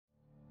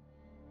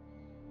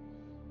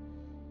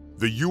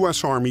The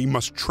U.S. Army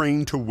must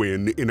train to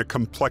win in a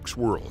complex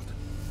world.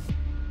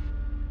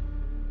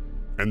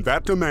 And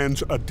that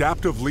demands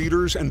adaptive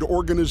leaders and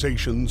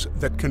organizations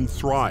that can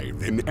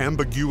thrive in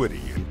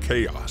ambiguity and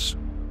chaos.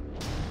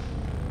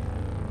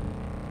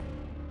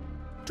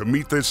 To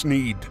meet this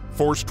need,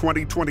 Force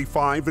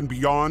 2025 and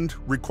beyond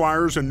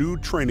requires a new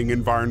training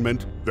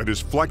environment that is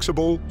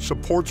flexible,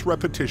 supports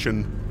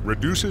repetition,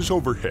 reduces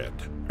overhead,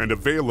 and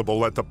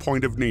available at the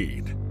point of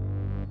need.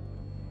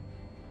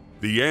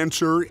 The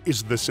answer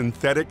is the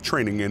Synthetic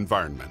Training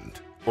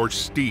Environment, or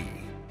STE.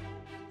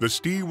 The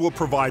STE will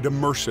provide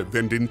immersive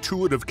and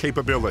intuitive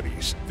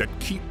capabilities that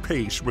keep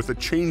pace with a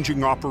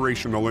changing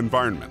operational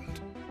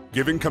environment,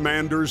 giving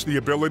commanders the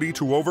ability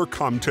to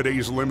overcome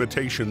today's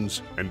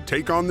limitations and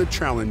take on the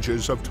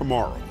challenges of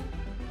tomorrow.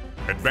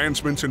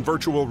 Advancements in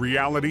virtual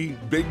reality,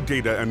 big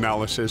data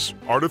analysis,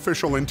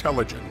 artificial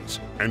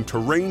intelligence, and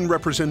terrain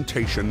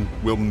representation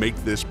will make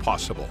this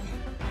possible.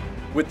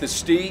 With the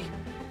STE,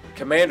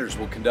 commanders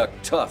will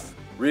conduct tough,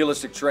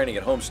 realistic training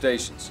at home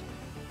stations,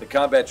 the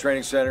combat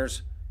training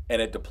centers,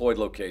 and at deployed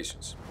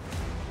locations.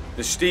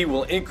 The STE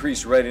will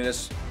increase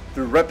readiness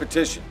through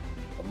repetition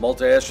of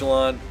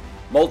multi-echelon,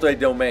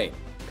 multi-domain,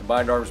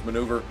 combined arms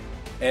maneuver,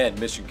 and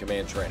mission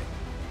command training.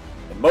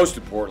 And most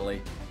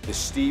importantly, the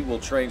STE will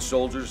train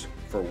soldiers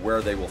for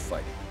where they will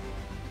fight.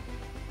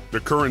 The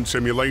current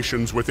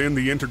simulations within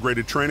the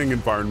integrated training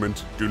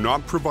environment do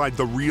not provide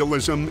the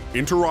realism,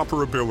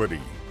 interoperability,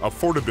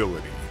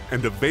 affordability,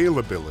 and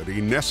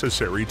availability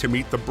necessary to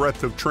meet the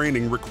breadth of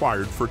training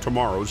required for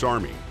tomorrow's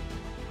Army.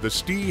 The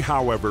STE,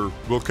 however,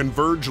 will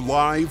converge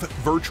live,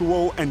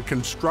 virtual, and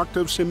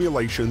constructive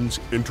simulations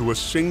into a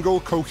single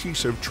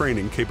cohesive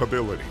training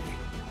capability.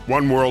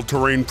 Oneworld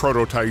terrain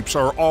prototypes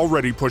are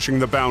already pushing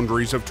the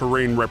boundaries of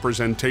terrain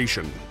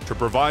representation to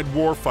provide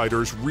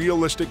warfighters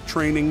realistic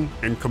training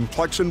in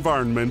complex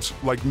environments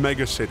like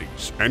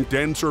megacities and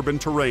dense urban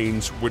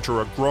terrains, which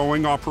are a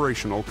growing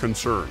operational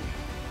concern.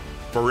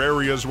 For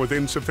areas with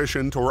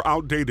insufficient or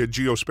outdated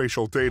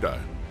geospatial data,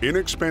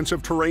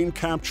 inexpensive terrain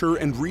capture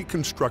and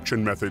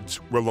reconstruction methods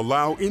will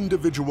allow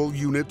individual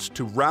units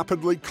to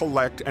rapidly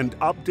collect and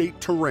update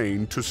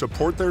terrain to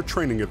support their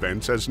training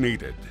events as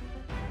needed.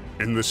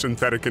 In the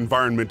synthetic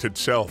environment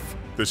itself,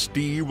 the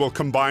STE will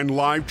combine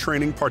live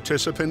training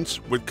participants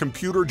with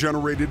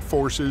computer-generated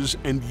forces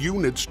and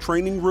units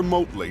training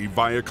remotely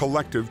via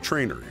collective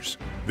trainers.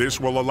 This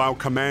will allow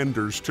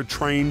commanders to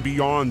train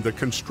beyond the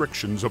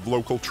constrictions of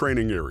local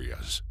training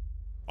areas.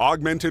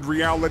 Augmented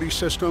reality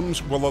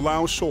systems will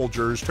allow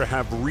soldiers to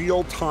have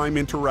real-time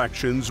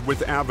interactions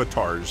with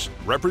avatars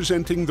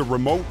representing the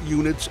remote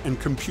units and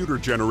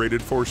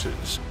computer-generated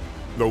forces.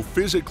 Though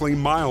physically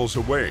miles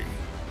away,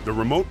 the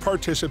remote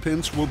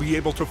participants will be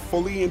able to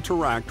fully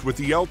interact with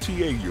the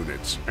LTA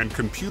units and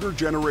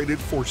computer-generated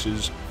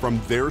forces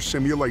from their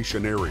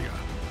simulation area.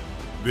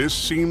 This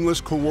seamless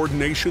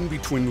coordination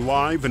between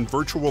live and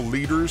virtual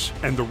leaders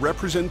and the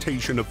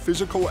representation of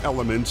physical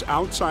elements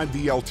outside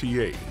the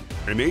LTA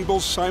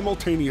enables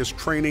simultaneous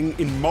training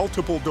in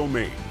multiple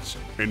domains,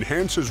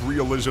 enhances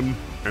realism,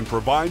 and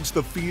provides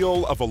the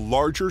feel of a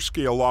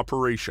larger-scale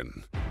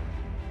operation.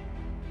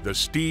 The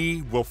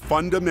STE will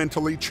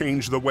fundamentally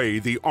change the way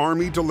the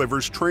Army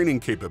delivers training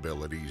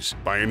capabilities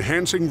by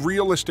enhancing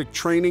realistic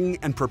training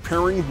and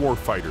preparing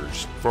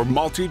warfighters for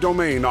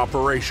multi-domain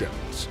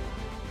operations.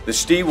 The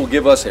STE will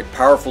give us a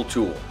powerful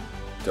tool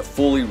to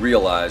fully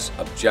realize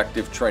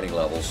objective training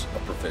levels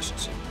of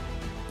proficiency.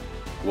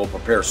 It will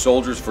prepare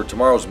soldiers for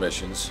tomorrow's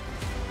missions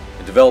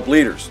and develop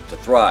leaders to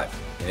thrive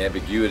in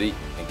ambiguity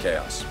and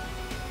chaos.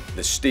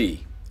 The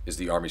STE is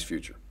the Army's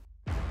future.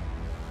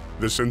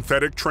 The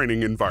synthetic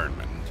training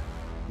environment,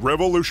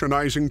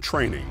 revolutionizing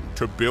training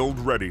to build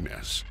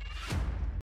readiness.